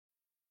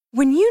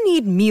When you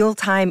need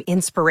mealtime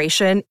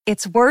inspiration,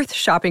 it's worth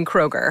shopping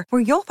Kroger,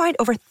 where you'll find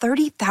over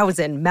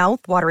 30,000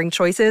 mouth-watering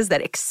choices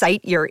that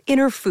excite your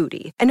inner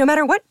foodie. And no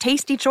matter what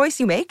tasty choice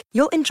you make,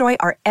 you'll enjoy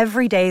our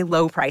everyday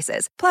low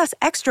prices, plus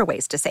extra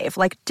ways to save,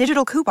 like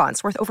digital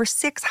coupons worth over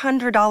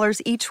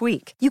 $600 each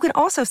week. You can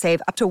also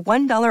save up to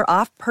 $1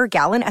 off per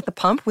gallon at the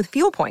pump with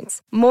fuel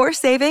points. More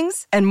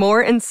savings and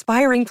more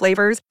inspiring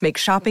flavors make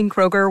shopping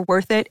Kroger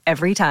worth it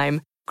every time.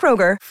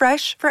 Kroger,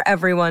 fresh for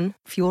everyone.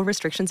 Fuel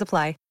restrictions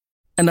apply.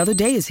 Another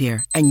day is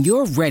here, and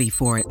you're ready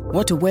for it.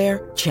 What to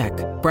wear? Check.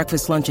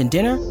 Breakfast, lunch, and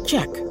dinner?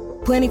 Check.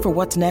 Planning for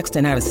what's next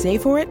and how to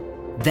save for it?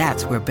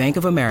 That's where Bank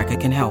of America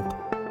can help.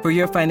 For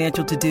your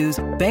financial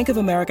to-dos, Bank of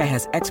America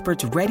has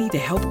experts ready to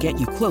help get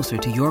you closer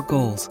to your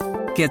goals.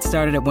 Get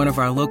started at one of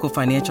our local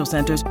financial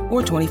centers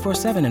or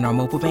 24/7 in our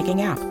mobile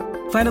banking app.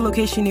 Find a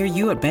location near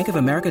you at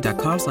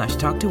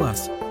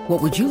bankofamerica.com/talktous. What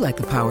would you like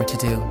the power to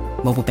do?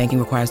 Mobile banking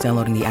requires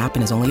downloading the app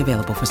and is only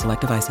available for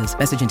select devices.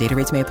 Message and data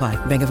rates may apply.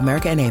 Bank of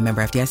America N.A.,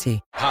 member FDIC.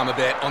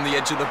 Palmerbet on the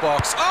edge of the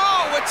box.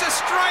 Oh, it's a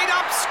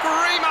straight-up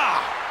screamer!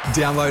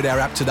 Download our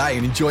app today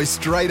and enjoy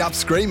straight-up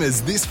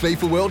screamers this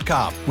FIFA World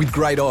Cup with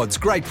great odds,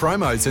 great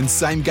promos and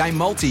same-game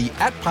multi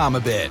at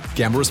Palmerbet.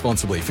 Gamble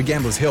responsibly. For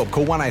Gamblers' Help,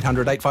 call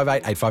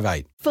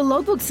 1-800-858-858. For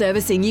logbook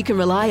servicing you can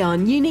rely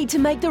on, you need to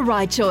make the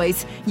right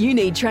choice. You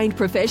need trained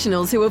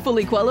professionals who are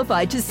fully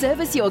qualified to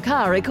service your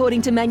car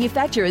according to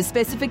manufacturer's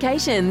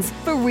specifications.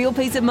 For real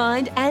peace of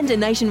mind and a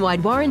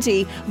nationwide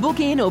warranty, book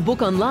in or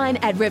book online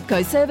at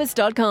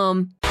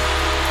repcoservice.com.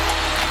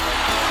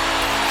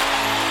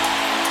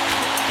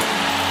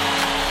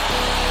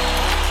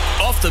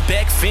 Off the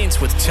Back Fence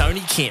with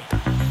Tony Kemp.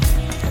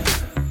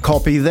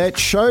 Copy that.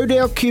 Showed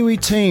our Kiwi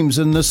teams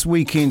in this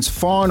weekend's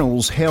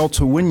finals how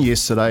to win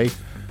yesterday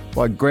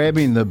by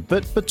grabbing the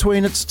bit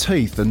between its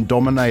teeth and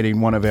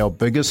dominating one of our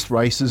biggest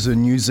races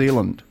in New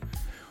Zealand.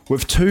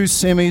 With two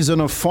semis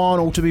and a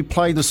final to be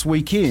played this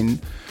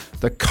weekend,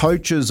 the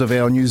coaches of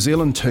our New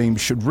Zealand team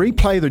should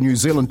replay the New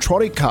Zealand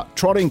Trotting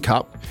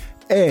Cup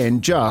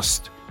and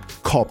just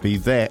copy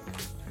that.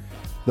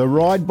 The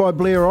ride by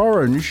Blair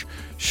Orange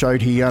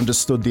showed he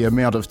understood the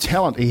amount of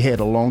talent he had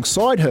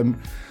alongside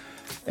him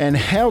and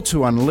how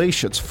to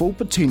unleash its full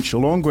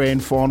potential on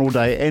Grand Final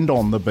day and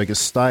on the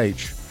biggest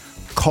stage.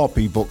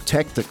 Copybook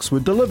tactics were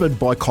delivered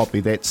by Copy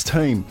That's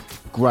team.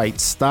 Great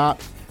start,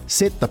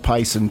 set the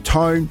pace and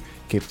tone,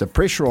 kept the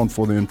pressure on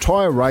for the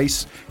entire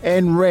race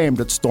and rammed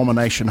its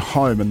domination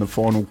home in the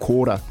final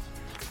quarter.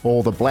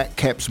 All the Black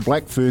Caps,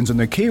 Black Ferns and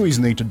the Kiwis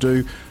need to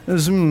do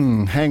is,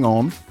 hang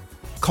on,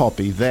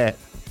 copy that.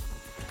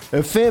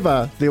 If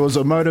ever there was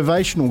a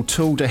motivational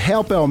tool to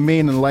help our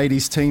men and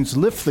ladies teams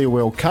lift their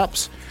World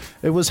Cups,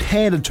 it was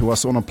handed to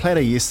us on a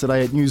platter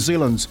yesterday at New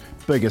Zealand's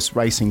biggest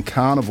racing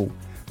carnival.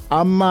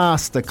 A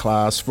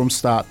masterclass from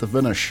start to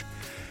finish.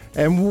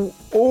 And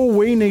all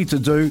we need to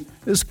do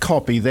is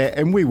copy that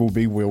and we will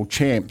be world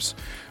champs.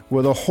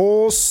 With a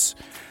horse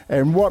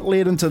and what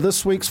led into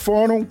this week's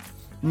final?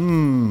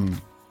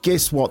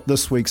 Guess what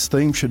this week's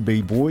theme should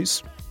be,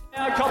 boys?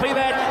 Now copy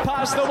that,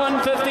 past the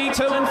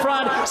 152 in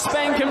front,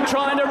 Spankham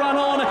trying to run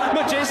on,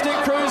 Majestic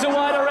Cruiser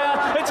wide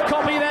around, it's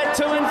copy that,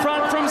 two in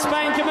front from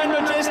Spankham and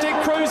Majestic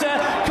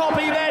Cruiser,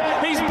 copy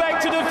that, he's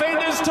back to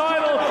defend his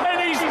title, and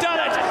he's done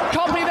it,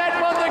 copy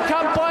that, won the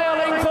cup by a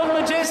length from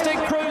Majestic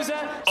Cruiser.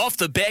 Off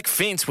the Back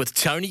Fence with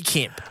Tony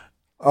Kemp.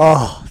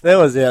 Oh, that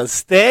was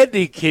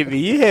outstanding,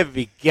 Kimmy. You have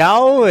me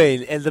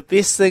going. And the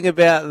best thing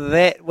about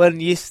that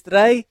one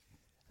yesterday,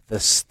 the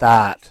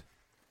start.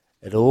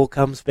 It all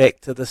comes back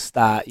to the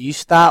start. You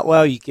start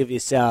well, you give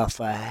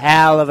yourself a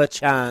hell of a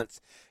chance.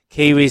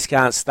 Kiwis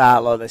can't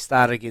start like they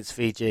started against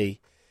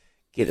Fiji.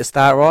 Get the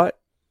start right,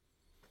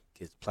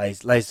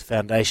 lays the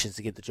foundations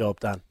to get the job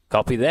done.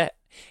 Copy that.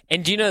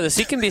 And do you know the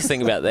second best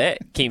thing about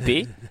that,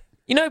 Kempy?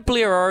 You know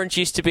Blair Orange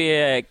used to be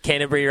a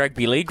Canterbury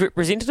Rugby League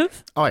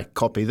representative? I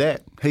copy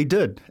that. He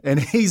did. And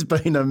he's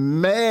been a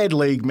mad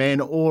league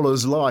man all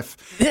his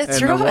life.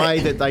 That's and right. The way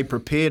that they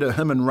prepared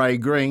him and Ray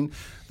Green,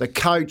 the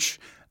coach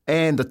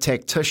and the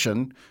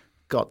tactician,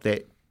 got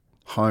that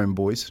home,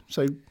 boys.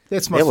 So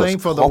that's my theme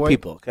for the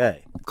week. Copybook, eh?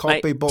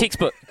 Copybook.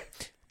 Textbook.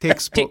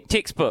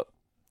 Textbook.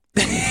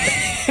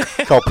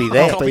 Copy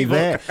that. Copy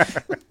that.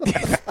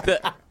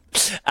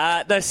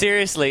 No,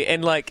 seriously.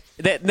 And, like,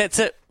 that's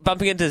it.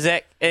 Bumping into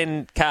Zach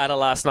and Carter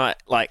last night,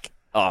 like,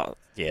 oh,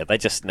 yeah, they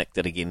just nicked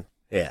it again.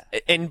 Yeah.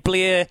 And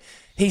Blair,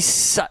 he's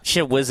such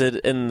a wizard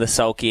in the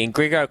sulky, and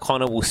Greg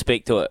O'Connor will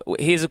speak to it.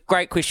 Here's a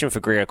great question for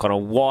Greg O'Connor.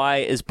 Why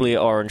is Blair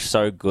Orange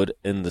so good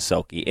in the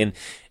sulky? And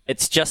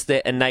it's just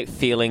that innate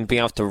feeling, being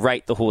able to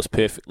rate the horse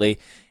perfectly.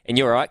 And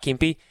you're right,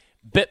 Kempy.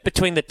 Bit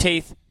between the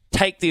teeth,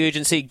 take the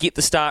urgency, get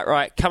the start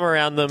right, come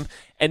around them,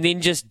 and then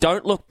just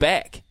don't look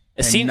back.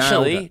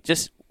 Essentially,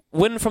 just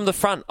win from the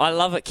front. I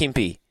love it,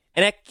 Kempy.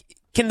 And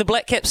can the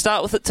Black Caps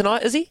start with it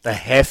tonight, is he? They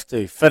have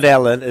to. Finn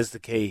Allen is the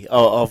key.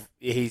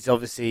 He's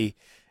obviously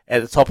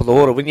at the top of the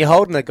order. When you're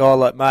holding a guy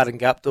like Martin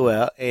Guptill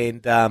out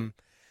and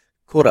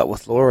caught up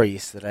with Laura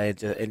yesterday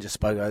and just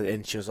spoke,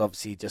 and she was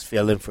obviously just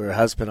feeling for her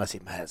husband. I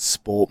said, mate, it's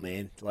sport,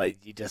 man. Like,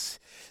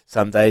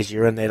 some days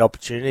you're in that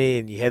opportunity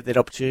and you have that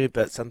opportunity,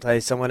 but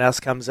sometimes someone else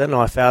comes in.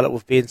 I felt it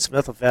with Ben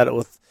Smith. I felt it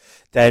with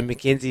Dave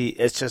McKenzie.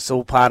 It's just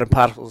all part and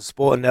parcel of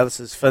sport, and now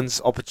this is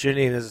Finn's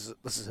opportunity, and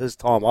this is his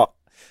time.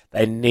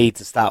 They need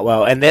to start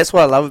well, and that's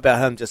what I love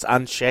about him, just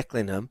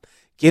unshackling him.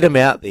 Get him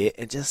out there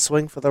and just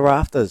swing for the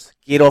rafters.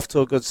 Get off to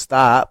a good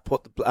start.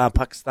 Put the,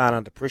 Pakistan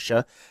under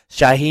pressure.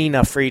 Shaheen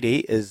Afridi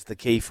is the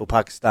key for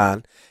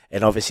Pakistan,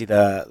 and obviously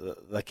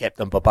the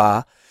captain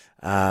Babar.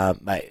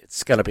 Mate,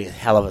 it's going to be a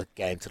hell of a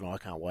game tonight. I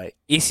can't wait.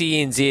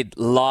 SENZ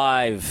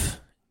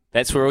live.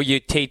 That's where all your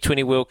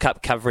T20 World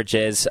Cup coverage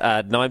is.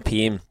 9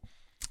 p.m.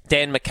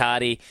 Dan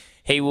McCarty,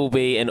 he will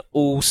be in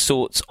all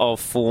sorts of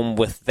form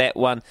with that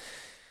one.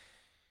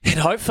 And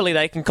hopefully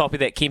they can copy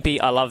that, Kempy.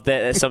 I love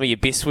that. That's some of your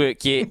best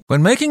work yet.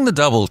 When making the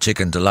double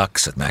chicken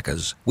deluxe at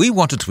Macca's, we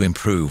wanted to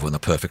improve on the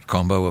perfect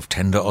combo of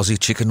tender Aussie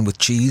chicken with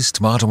cheese,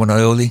 tomato and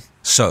aioli.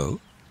 So,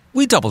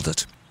 we doubled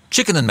it.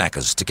 Chicken and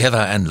Macca's, together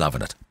and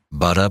loving it.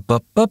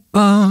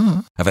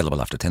 Ba-da-ba-ba-ba.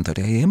 Available after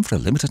 10:30 a.m. for a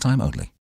limited time only.